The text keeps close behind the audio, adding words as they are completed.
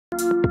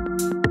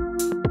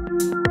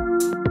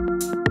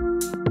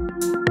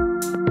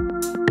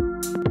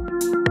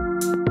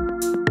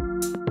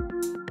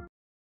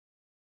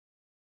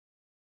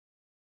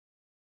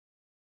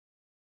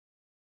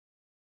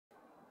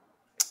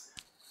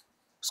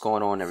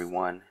going on,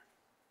 everyone?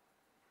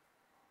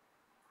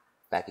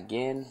 Back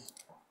again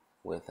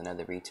with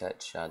another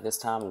retouch. This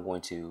time I'm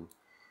going to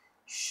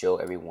show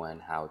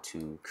everyone how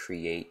to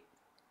create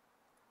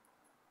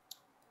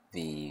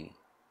the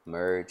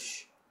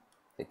merge,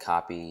 the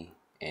copy,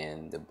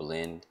 and the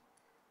blend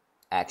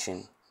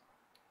action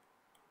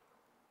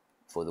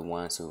for the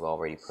ones who've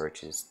already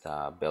purchased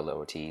Bella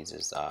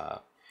Ortiz's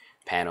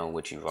panel,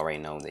 which you've already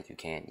known that you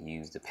can't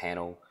use the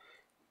panel,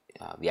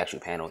 the actual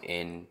panel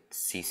in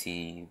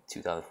CC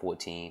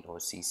 2014 or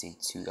CC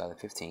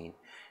 2015,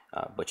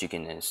 but you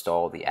can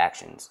install the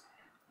actions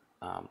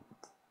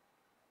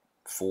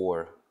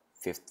for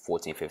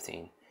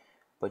 1415,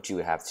 but you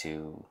would have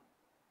to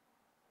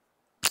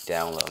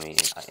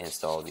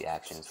install the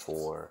actions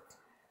for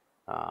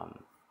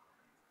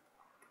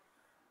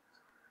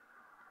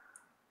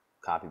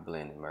copy,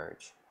 blend, and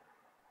merge.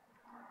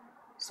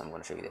 So I'm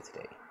going to show you that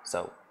today.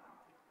 So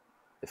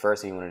the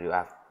first thing you want to do,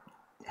 I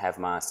have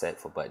mine set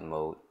for button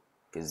mode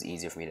because it's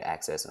easier for me to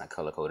access, and I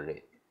color coded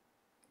it.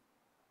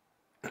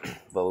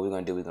 But what we're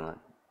going to do, we're going to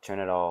turn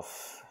it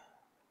off.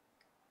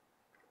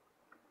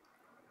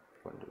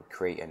 We're going to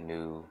create a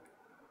new.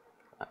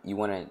 You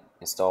want to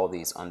install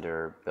these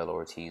under Bella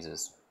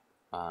Ortiz's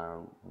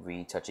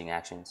retouching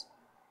actions.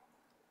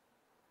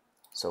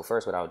 So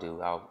first, what I'll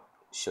do, I'll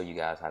show you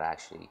guys how to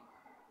actually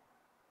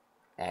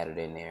add it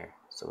in there.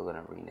 So we're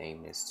going to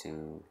rename this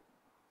to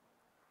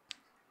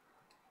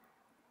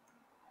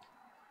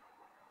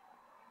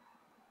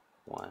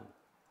one,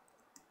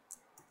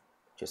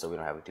 just so we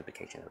don't have a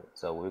duplication of it.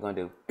 So what we're going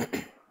to do,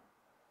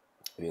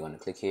 we're going to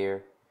click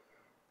here.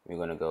 We're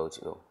going to go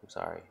to,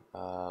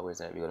 where's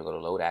that? We're going to go to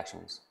load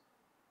actions.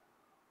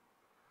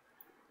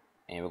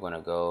 And we're going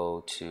to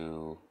go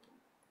to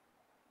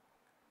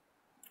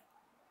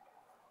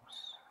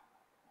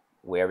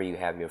wherever you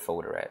have your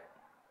folder at.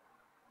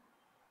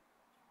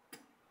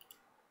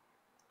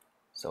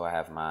 So I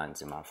have mine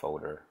in my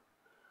folder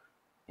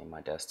in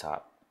my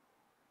desktop.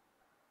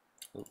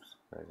 Oops,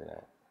 where is it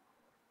at?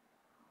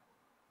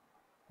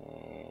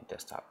 And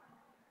desktop.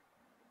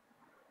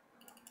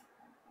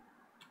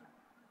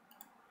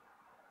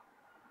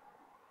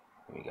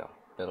 Here we go.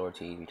 Bella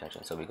Ortiz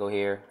retouching. So we go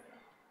here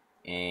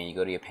and you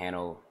go to your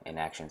panel and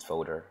actions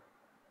folder,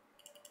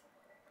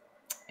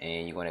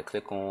 and you're going to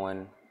click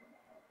on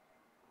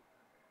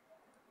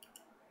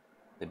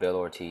the Bella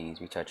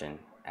Ortiz retouching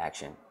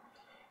action,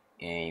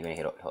 and you're going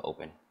to hit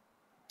open.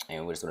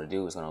 And what it's going to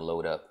do is going to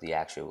load up the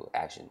actual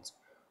actions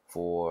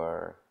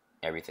for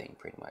everything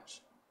pretty much.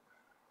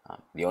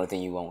 The only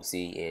thing you won't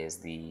see is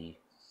the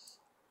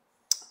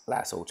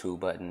lasso tool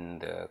button,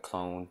 the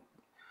clone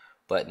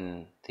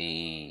button,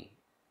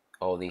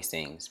 all these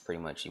things pretty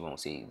much you won't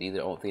see. These are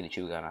the only thing that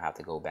you're gonna have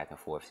to go back and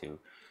forth to,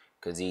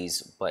 because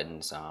these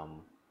buttons,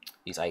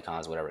 these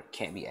icons, whatever,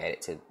 can't be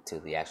added to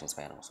the actions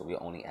panel. So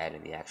we're only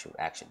adding the actual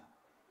action.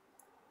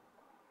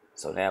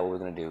 So now what we're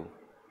gonna do,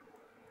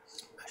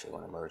 actually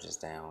want to merge this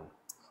down,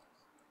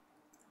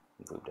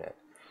 improve that.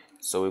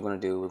 So we're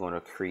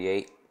gonna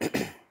create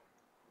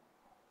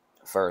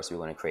first we're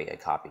going to create a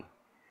copy,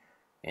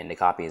 and the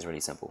copy is really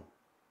simple.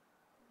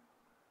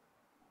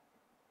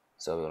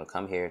 So we're going to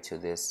come here to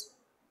this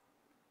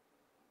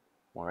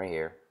one right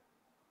here.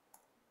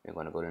 We're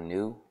going to go to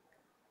new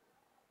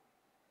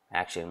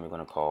action. We're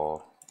going to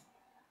call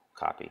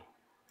copy,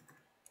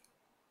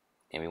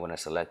 and we want to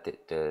select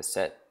it to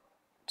set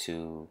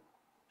to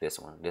this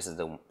one. This is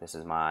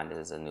mine. This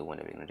is a new one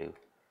that we're going to do.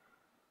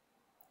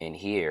 In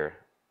here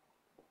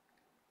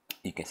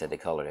you can set the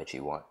color that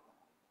you want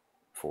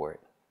for it.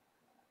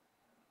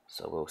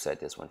 So we'll set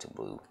this one to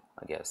blue,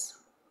 I guess.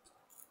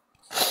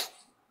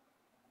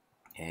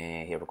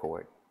 And hit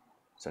record.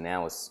 So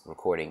now it's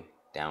recording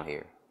down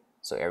here.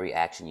 So every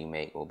action you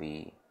make will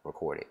be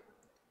recorded.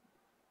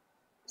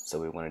 So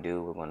what we're going to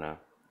do,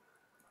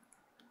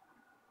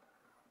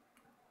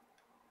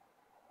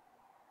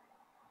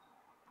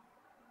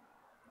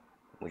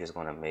 we're just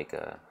going to make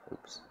a,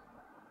 oops.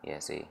 Yeah,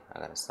 see, I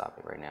got to stop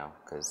it right now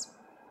because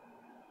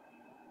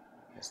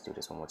let's do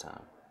this one more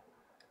time.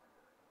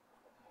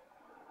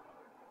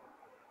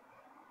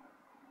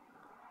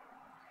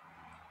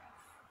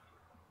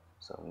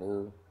 So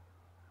new,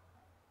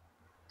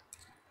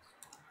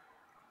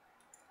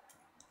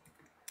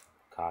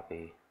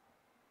 copy,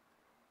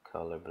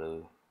 color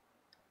blue,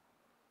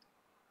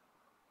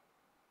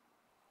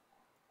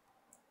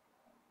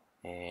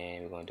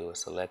 and we're going to do a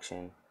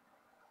selection.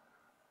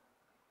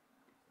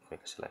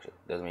 Make a selection.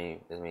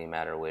 Doesn't really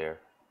matter where.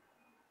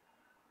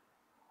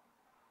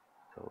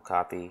 So we'll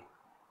copy,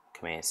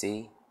 Command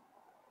C,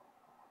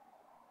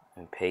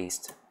 and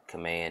paste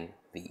Command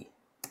V.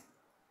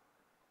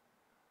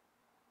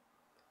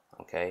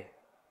 Okay,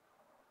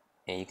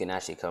 and you can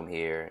actually come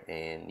here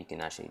and you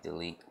can actually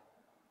delete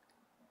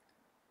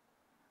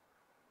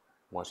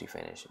once we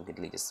finish. We can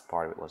delete this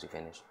part of it once we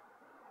finish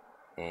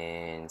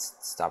and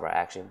stop our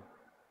action.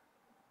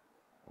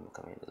 I'm gonna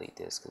come here and delete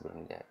this because we don't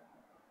need that,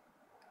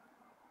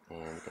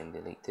 and we can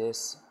delete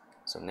this.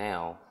 So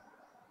now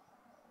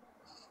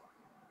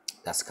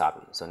that's the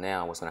copy. So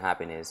now what's going to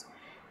happen is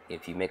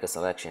if you make a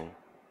selection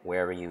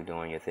wherever you're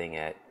doing your thing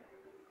at,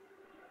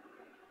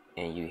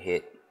 and you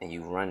hit and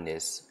you run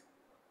this,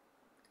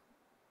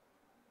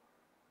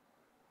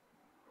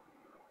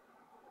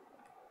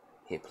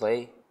 hit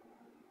play,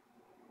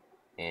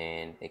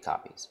 and it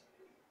copies.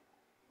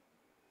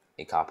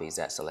 It copies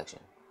that selection.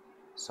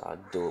 So I'll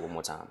do it one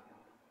more time.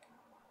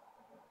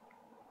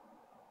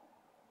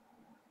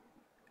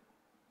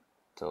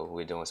 So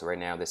we're doing, so right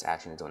now this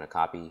action is doing a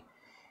copy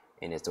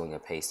and it's doing a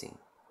pasting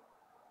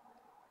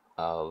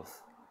of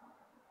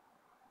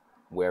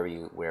wherever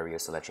your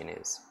selection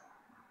is.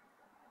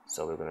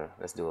 So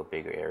let's do a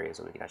bigger area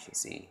so we can actually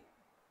see.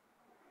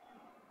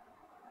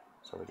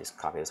 So we just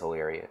copy this whole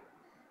area.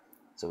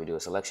 So we do a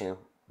selection,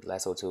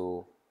 lasso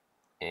tool,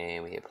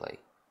 and we hit play.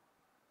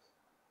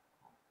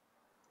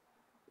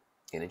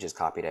 And it just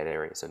copied that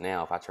area. So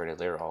now if I turn this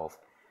layer off,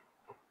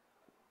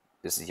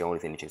 this is the only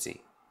thing that you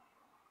see.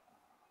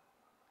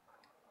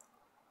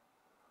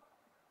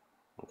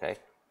 Okay.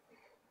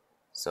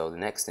 So the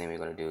next thing we're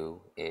going to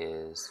do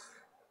is,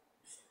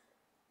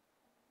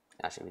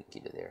 actually we can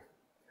keep it there.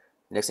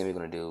 The next thing we're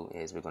going to do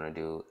is we're going to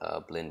do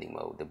a blending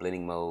mode. The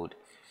blending mode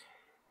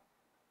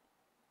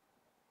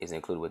is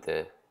included with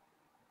the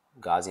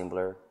Gaussian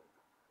blur.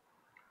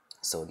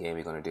 So again,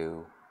 we're going to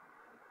do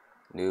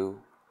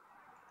new,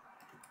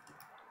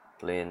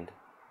 blend,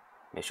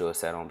 make sure it's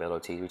set on bevel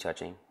T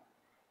retouching,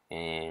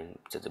 and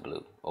to the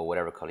blue or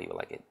whatever color you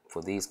like it.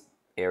 For these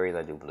areas,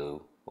 I do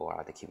blue, or I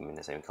like to keep them in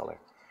the same color.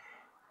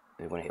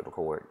 We're going to hit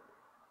record.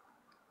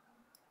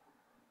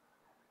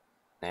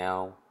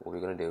 Now, what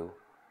we're going to do,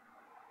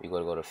 we're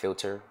going to go to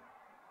filter,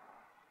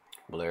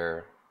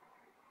 blur,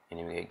 and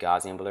then we hit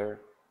Gaussian blur,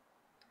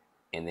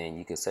 and then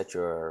you can set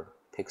your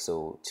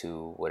pixel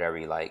to whatever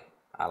you like.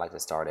 I like to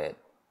start at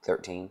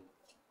 13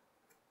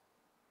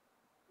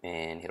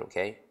 and hit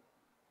OK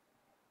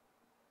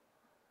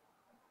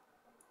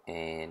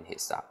and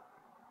hit stop.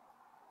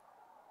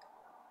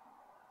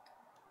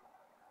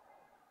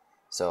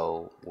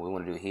 So what we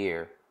want to do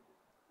here,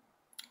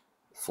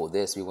 for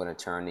this we want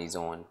to turn these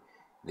on.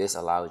 This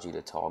allows you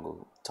to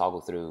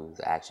toggle through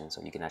the action,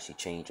 so you can actually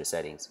change your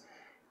settings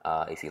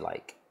if you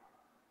like.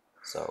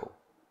 So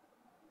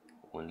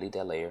we're going to delete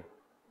that layer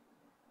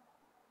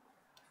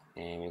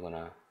and we're going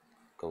to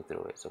go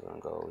through it. So we're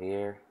going to go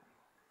here,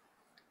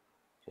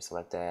 just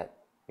select that.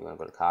 We're going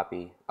to go to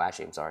copy. Well,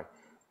 actually, I'm sorry.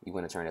 You're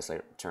going to turn this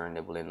layer, turn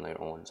the blend layer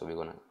on. So we're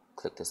going to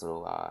click this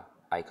little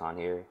icon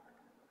here.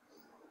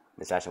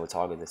 This action will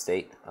toggle the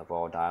state of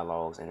all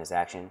dialogues in this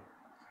action.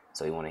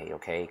 So you want to hit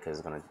OK because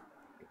it's going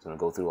to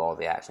go through all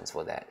the actions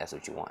for that. That's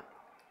what you want.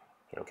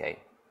 Hit OK.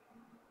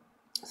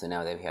 So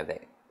now that we have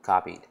that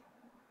copied,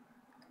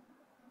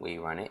 we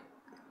run it.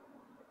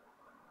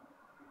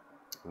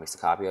 Makes a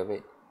copy of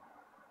it.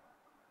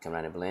 Come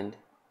down to blend,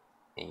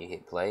 and you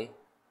hit play.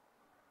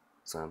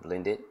 It's going to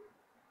blend it.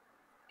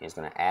 And it's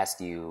going to ask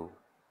you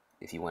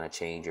if you want to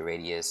change your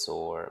radius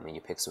or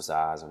your pixel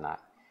size or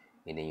not,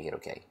 and then you hit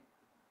OK.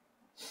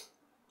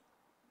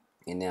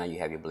 And now you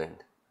have your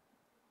blend.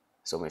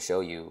 So I'm going to show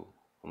you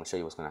what's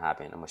going to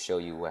happen. I'm going to show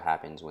you what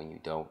happens when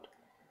you don't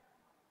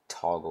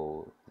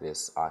toggle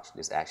this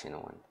action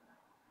on,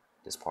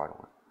 this part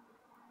on.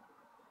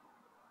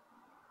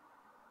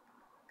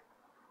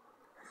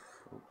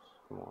 Oops,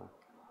 come on.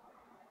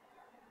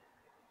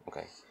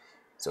 Okay.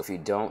 So if you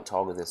don't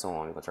toggle this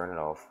on, we're going to turn it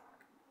off.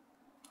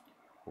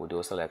 We'll do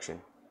a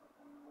selection.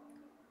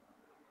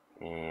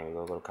 And we're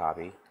going to go to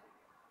copy.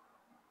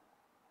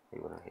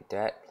 We're going to hit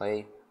that,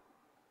 play.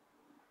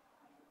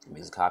 It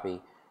makes a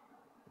copy.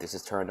 This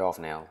is turned off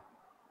now.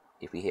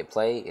 If we hit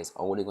play, it's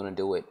only going to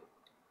do it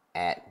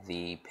at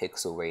the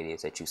pixel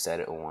radius that you set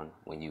it on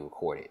when you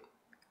record it.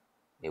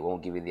 It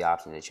won't give you the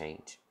option to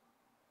change.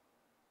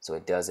 So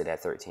it does it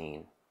at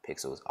 13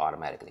 pixels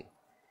automatically.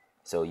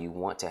 So you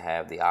want to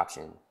have the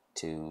option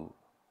to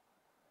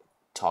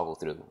toggle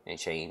through and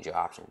change your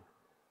option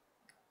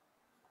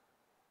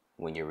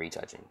when you're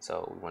retouching.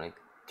 So we want to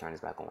turn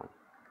this back on.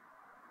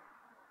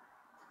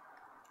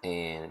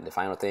 And the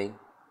final thing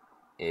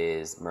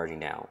is merging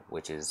down,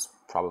 which is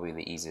probably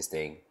the easiest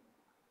thing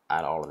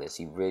out of all of this.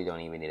 You really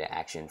don't even need an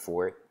action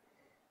for it,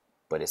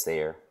 but it's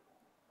there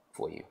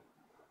for you.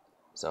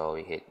 So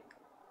you hit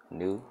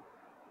new,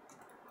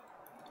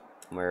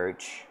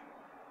 merge.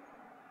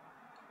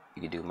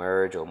 You can do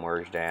merge or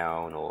merge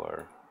down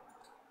or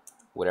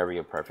whatever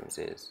your preference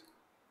is.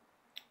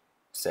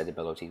 Set the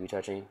bevel TV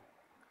touching,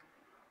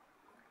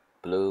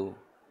 blue,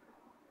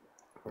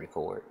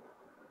 record.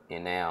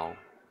 And now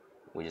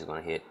we're just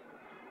going to hit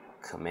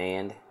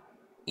Command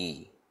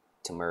E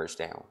to merge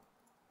down.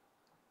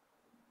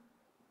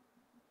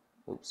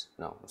 Oops,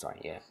 no, I'm sorry.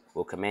 Yeah,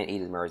 well, Command E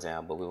to merge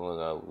down, but we want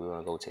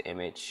to go to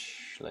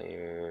image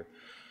layer,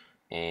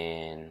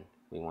 and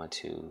we want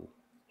to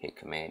hit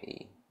Command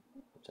E,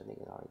 which I think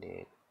it already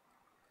did.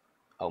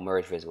 Oh,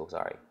 merge visible.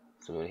 Sorry.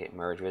 So we're gonna hit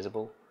merge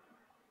visible.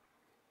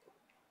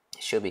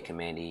 It should be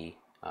Command E,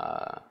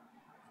 but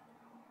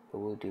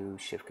we'll do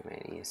Shift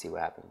Command E and see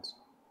what happens.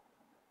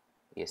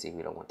 Yeah, see,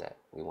 we don't want that.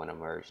 We want to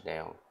merge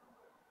down.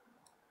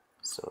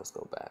 So let's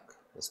go back.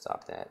 Let's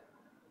stop that.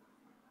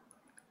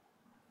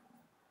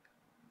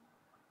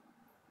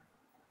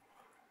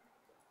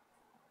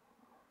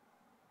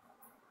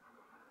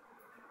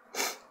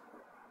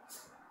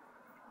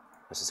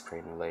 let's just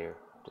create a new layer.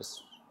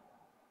 Just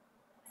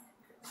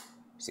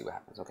see what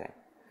happens. Okay,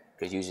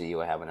 because usually you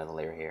will have another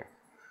layer here.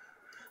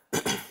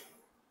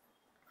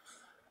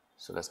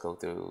 So let's go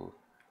through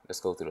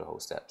the whole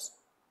steps,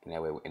 and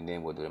that way, and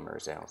then we'll do the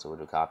merge down. So we'll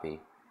do copy,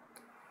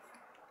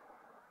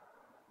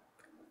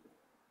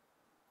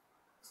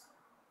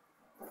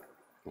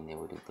 and then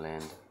we'll do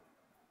blend.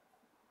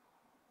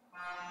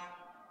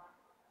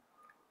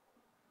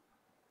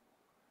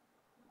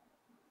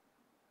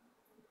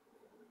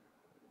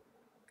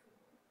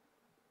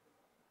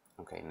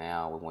 Okay,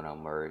 now we want to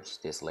merge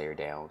this layer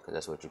down because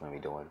that's what you're going to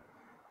be doing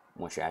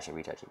once you're actually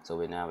retouching. So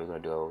now we're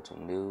going to go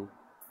to new,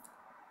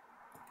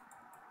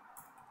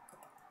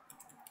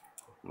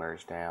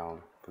 merge down,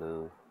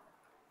 blue,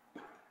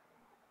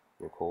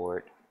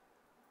 record,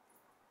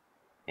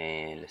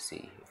 and let's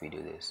see if we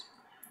do this.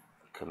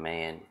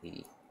 Command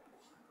E.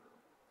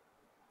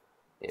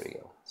 There we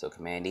go. So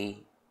Command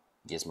E,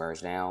 just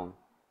merge down,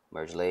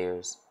 merge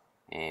layers,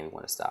 and we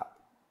want to stop.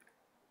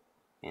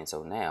 And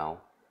so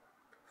now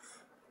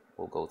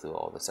we'll go through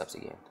all the steps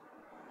again.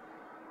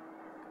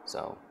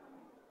 So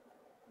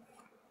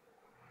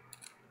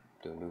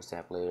do a new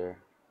step layer.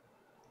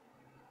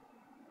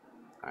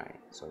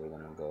 Alright, so we're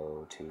gonna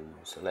go to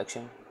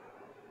selection,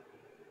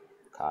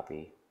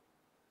 copy,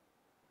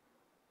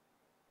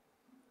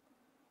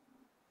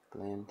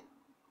 blend,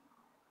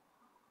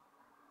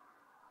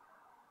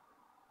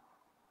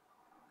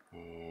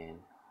 and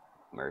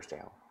merge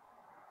down.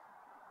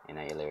 And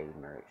now your layer is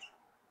merged.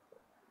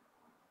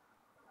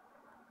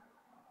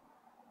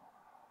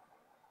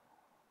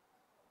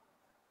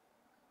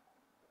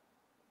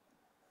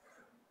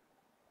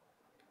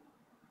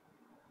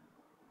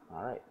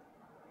 Alright.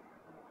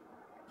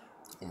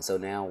 And so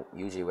now,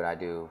 usually what I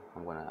do,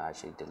 I'm going to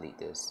actually delete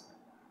this.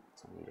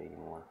 So I don't need it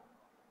anymore.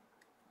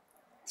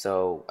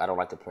 So I don't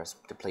like to press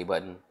the play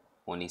button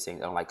on these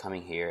things. I don't like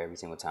coming here every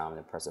single time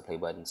and press the play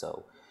button.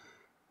 So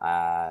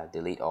I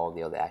delete all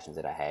the other actions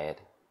that I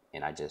had,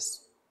 and I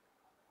just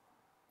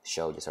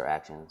show just our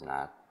actions. And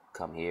I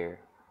come here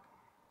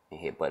and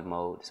hit button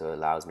mode, so it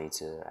allows me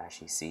to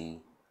actually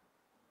see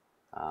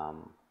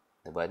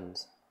the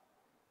buttons,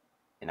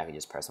 and I can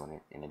just press on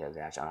it, and it does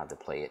action. I don't have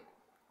to play it.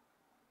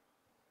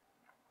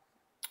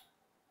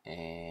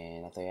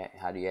 And I think,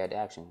 how do you add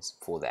actions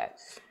for that?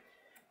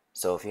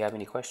 So if you have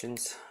any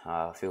questions,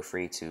 feel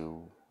free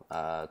to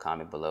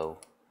comment below,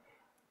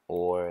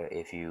 or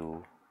if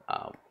you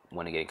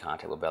want to get in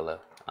contact with Bella,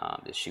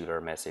 just shoot her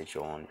a message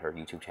on her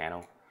YouTube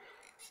channel,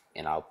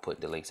 and I'll put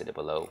the links in it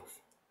below.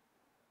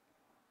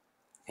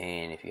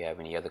 And if you have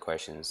any other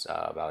questions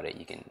about it,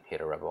 you can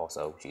hit her up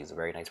also. She's a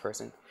very nice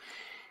person,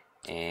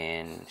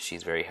 and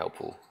she's very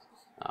helpful.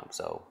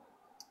 So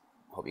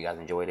hope you guys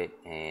enjoyed it,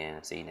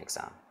 and see you next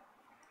time.